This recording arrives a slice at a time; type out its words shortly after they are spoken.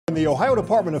And the Ohio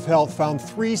Department of Health found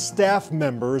 3 staff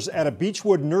members at a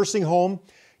Beachwood nursing home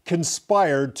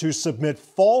conspired to submit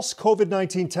false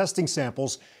COVID-19 testing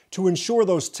samples to ensure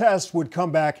those tests would come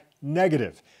back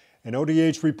negative. An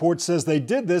ODH report says they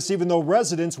did this even though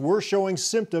residents were showing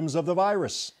symptoms of the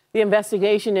virus. The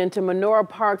investigation into Menorah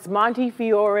Park's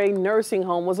Montefiore nursing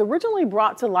home was originally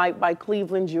brought to light by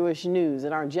Cleveland Jewish News.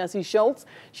 And our Jessie Schultz,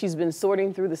 she's been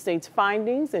sorting through the state's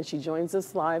findings and she joins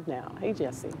us live now. Hey,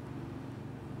 Jessie.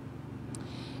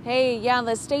 Hey, yeah,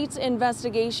 the state's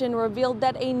investigation revealed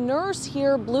that a nurse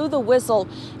here blew the whistle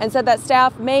and said that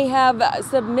staff may have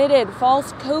submitted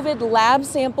false COVID lab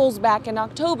samples back in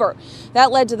October.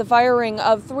 That led to the firing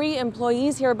of 3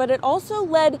 employees here, but it also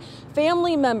led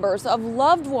family members of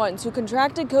loved ones who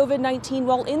contracted COVID-19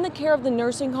 while in the care of the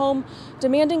nursing home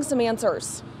demanding some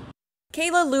answers.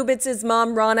 Kayla Lubitz's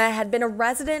mom, Rana, had been a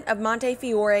resident of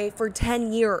Montefiore for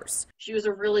 10 years. She was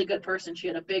a really good person. She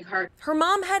had a big heart. Her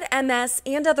mom had MS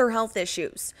and other health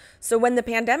issues. So when the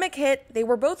pandemic hit, they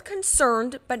were both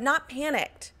concerned, but not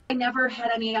panicked. I never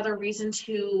had any other reason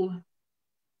to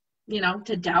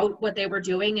doubt what they were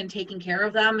doing and taking care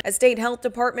of them. A state health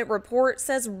department report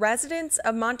says residents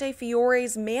of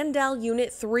Montefiore's Mandel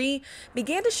Unit 3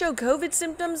 began to show COVID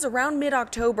symptoms around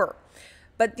mid-October.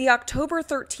 But the October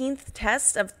 13th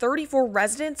test of 34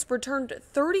 residents returned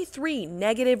 33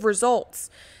 negative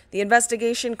results. The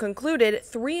investigation concluded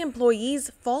 3 employees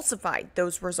falsified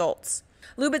those results.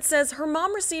 Lubitz says her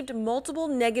mom received multiple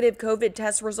negative COVID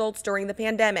test results during the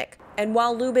pandemic. And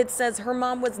while Lubitz says her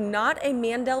mom was not a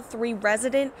Mandel 3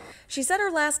 resident, she said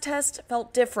her last test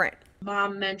felt different.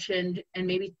 Mom mentioned and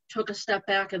maybe took a step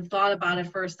back and thought about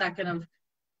it for a second of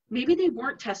maybe they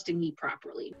weren't testing me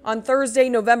properly. On Thursday,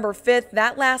 November 5th,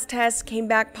 that last test came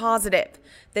back positive.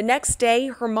 The next day,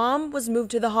 her mom was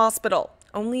moved to the hospital.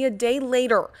 Only a day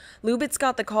later, Lubitz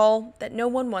got the call that no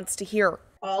one wants to hear.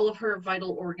 All of her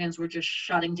vital organs were just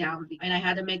shutting down. And I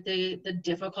had to make the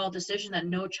difficult decision that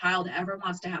no child ever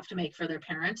wants to have to make for their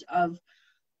parent of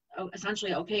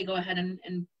essentially, okay, go ahead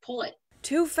and pull it.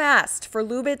 Too fast for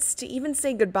Lubitz to even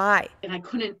say goodbye. And I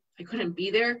couldn't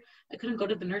be there. I couldn't go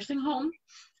to the nursing home.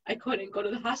 I couldn't go to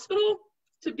the hospital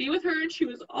to be with her, and she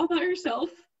was all by herself.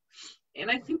 And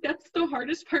I think that's the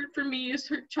hardest part for me is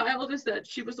her child, is that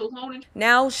she was alone.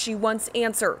 Now she wants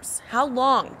answers. How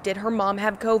long did her mom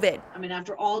have COVID? I mean,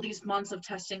 after all these months of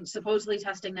testing, supposedly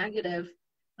testing negative,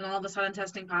 and all of a sudden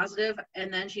testing positive,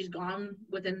 and then she's gone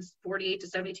within 48 to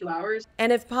 72 hours.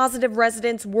 And if positive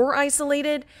residents were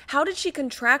isolated, how did she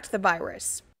contract the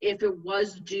virus? If it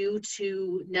was due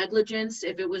to negligence,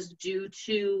 if it was due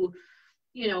to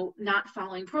not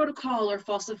following protocol or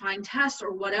falsifying tests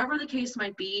or whatever the case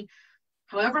might be,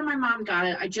 however my mom got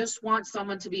it, I just want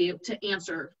someone to be able to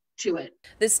answer to it.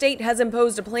 The state has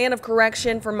imposed a plan of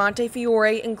correction for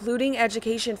Montefiore, including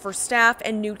education for staff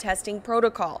and new testing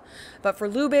protocol. But for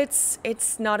Lubitz,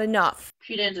 it's not enough.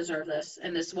 She didn't deserve this,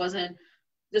 and this wasn't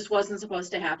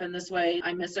supposed to happen this way.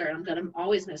 I miss her, and I'm going to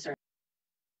always miss her.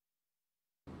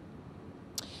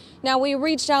 Now, we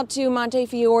reached out to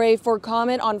Montefiore for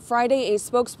comment on Friday. A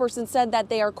spokesperson said that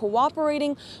they are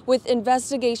cooperating with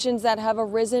investigations that have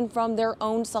arisen from their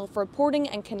own self-reporting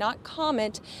and cannot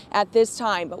comment at this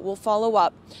time, but we'll follow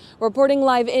up. Reporting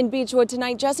live in Beachwood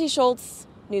tonight, Jessie Schultz,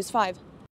 News 5.